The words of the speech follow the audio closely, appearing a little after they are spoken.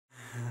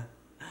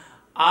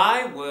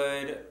I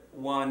would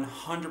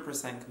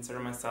 100% consider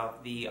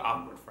myself the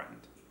awkward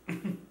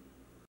friend.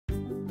 I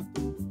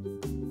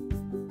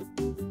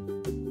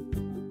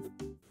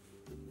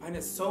find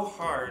it so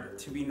hard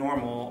to be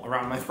normal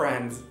around my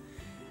friends.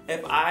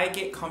 If I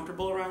get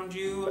comfortable around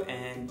you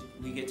and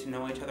we get to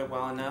know each other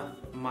well enough,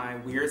 my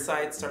weird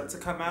side starts to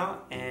come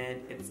out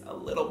and it's a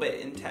little bit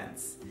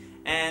intense.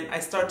 And I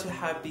start to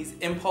have these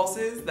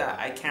impulses that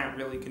I can't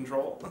really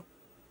control.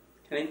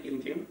 Can I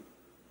give you?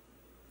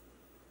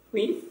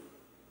 Please?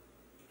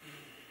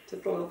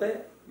 Just a little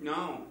bit?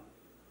 No.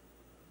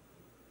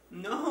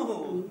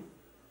 No!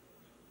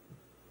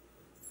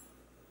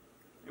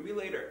 Maybe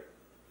later.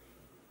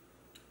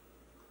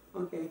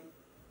 Okay.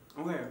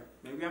 Okay,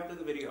 maybe after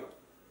the video.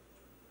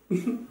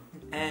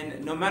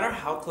 And no matter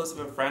how close of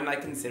a friend I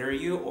consider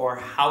you or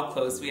how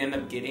close we end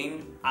up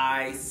getting,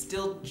 I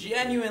still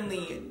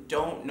genuinely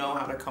don't know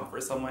how to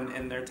comfort someone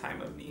in their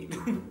time of need.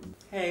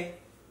 Hey.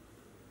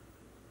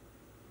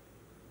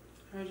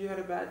 I heard you had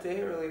a bad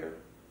day earlier.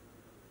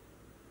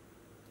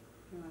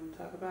 You want to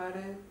talk about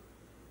it?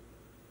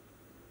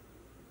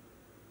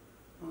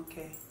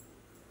 Okay.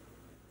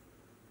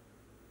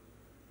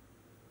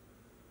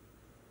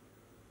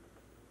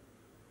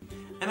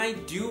 And I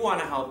do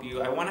want to help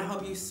you. I want to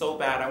help you so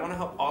bad. I want to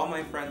help all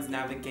my friends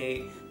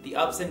navigate the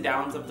ups and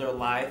downs of their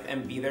life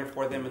and be there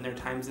for them in their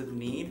times of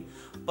need.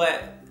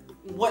 But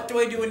what do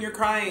I do when you're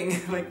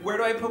crying? Like, where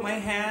do I put my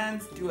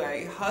hands? Do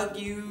I hug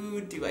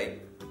you? Do I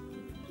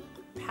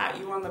pat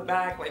you on the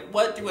back? Like,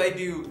 what do I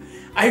do?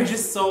 I'm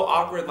just so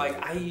awkward.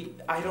 Like,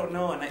 I don't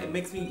know. And it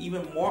makes me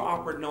even more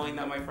awkward knowing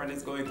that my friend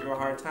is going through a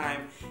hard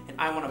time and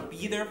I want to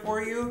be there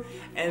for you.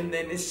 And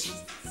then it just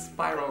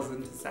spirals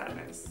into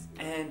sadness.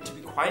 And to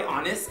be quite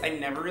honest, I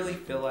never really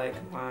feel like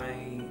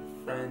my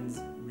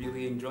friends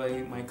really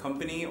enjoy my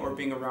company or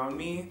being around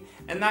me.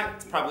 And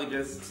that's probably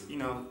just, you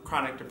know,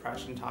 chronic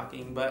depression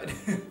talking. But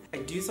I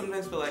do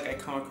sometimes feel like I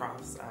come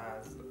across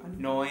as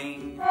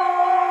annoying,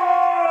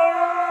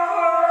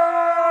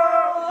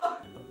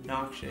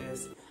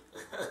 obnoxious,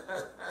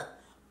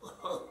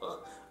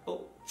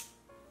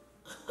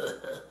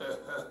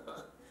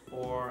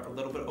 or a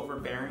little bit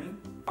overbearing.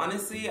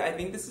 Honestly, I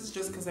think this is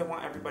just because I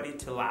want everybody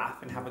to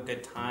laugh and have a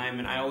good time,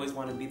 and I always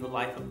want to be the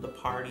life of the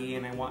party,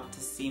 and I want to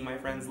see my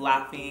friends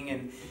laughing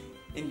and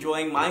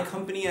enjoying my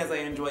company as I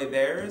enjoy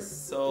theirs.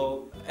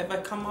 So if I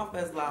come off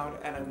as loud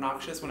and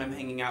obnoxious when I'm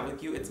hanging out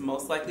with you, it's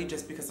most likely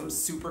just because I'm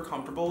super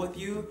comfortable with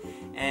you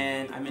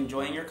and I'm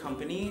enjoying your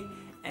company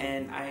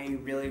and I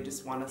really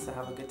just want us to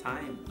have a good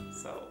time.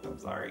 So I'm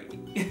sorry.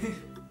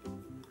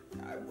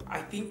 I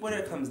think what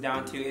it comes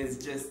down to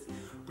is just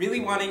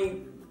really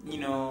wanting, you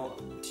know,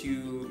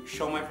 to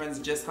show my friends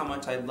just how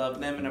much I love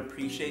them and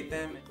appreciate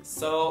them.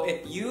 So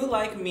if you,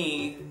 like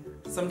me,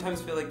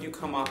 sometimes feel like you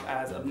come off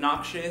as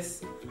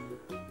obnoxious,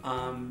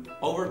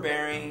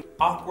 overbearing,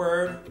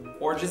 awkward,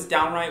 or just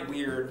downright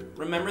weird,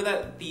 remember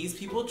that these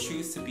people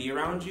choose to be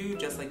around you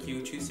just like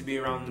you choose to be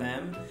around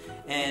them,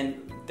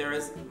 and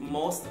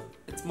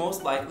it's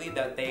most likely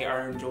that they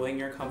are enjoying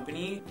your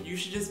company. You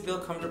should just feel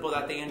comfortable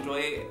that they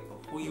enjoy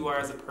who you are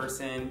as a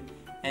person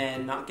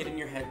and not get in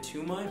your head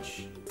too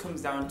much. It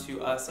comes down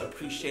to us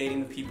appreciating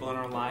the people in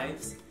our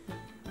lives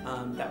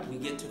that we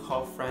get to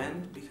call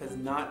friend, because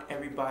not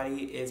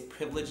everybody is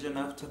privileged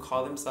enough to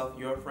call themselves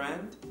your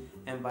friend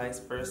and vice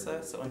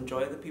versa. So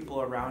enjoy the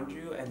people around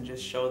you and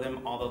just show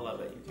them all the love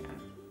that you can.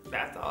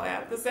 That's all I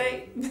have to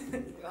say.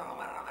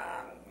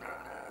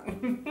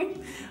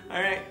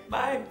 All right,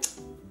 bye.